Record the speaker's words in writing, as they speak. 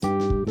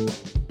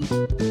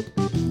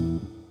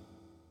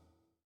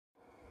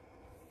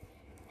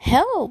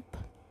"Help!"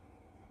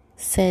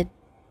 said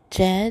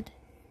Jed.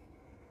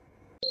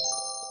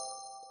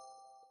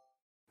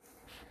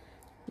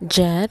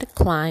 Jed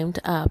climbed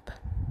up.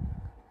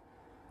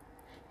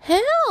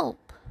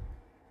 "Help!"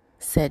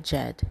 said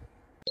Jed.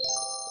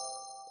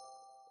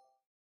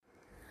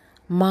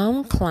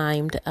 Mom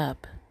climbed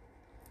up.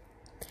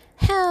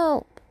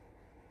 "Help!"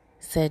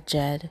 said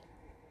Jed.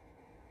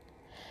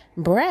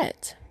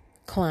 Brett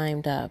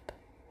climbed up.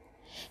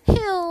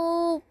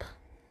 "Help!"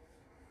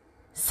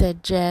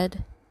 said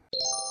Jed.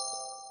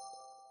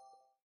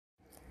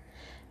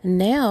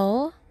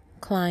 Nell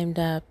climbed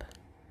up.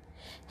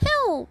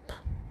 "Help!"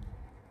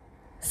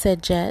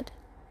 said Jed.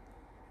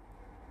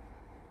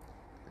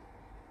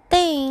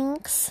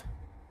 "Thanks,"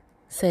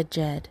 said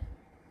Jed.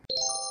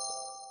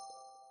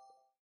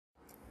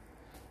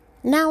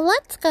 "Now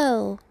let's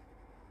go,"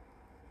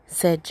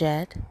 said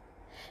Jed.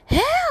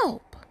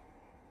 "Help!"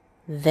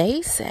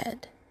 they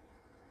said.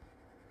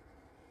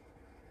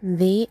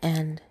 The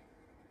end.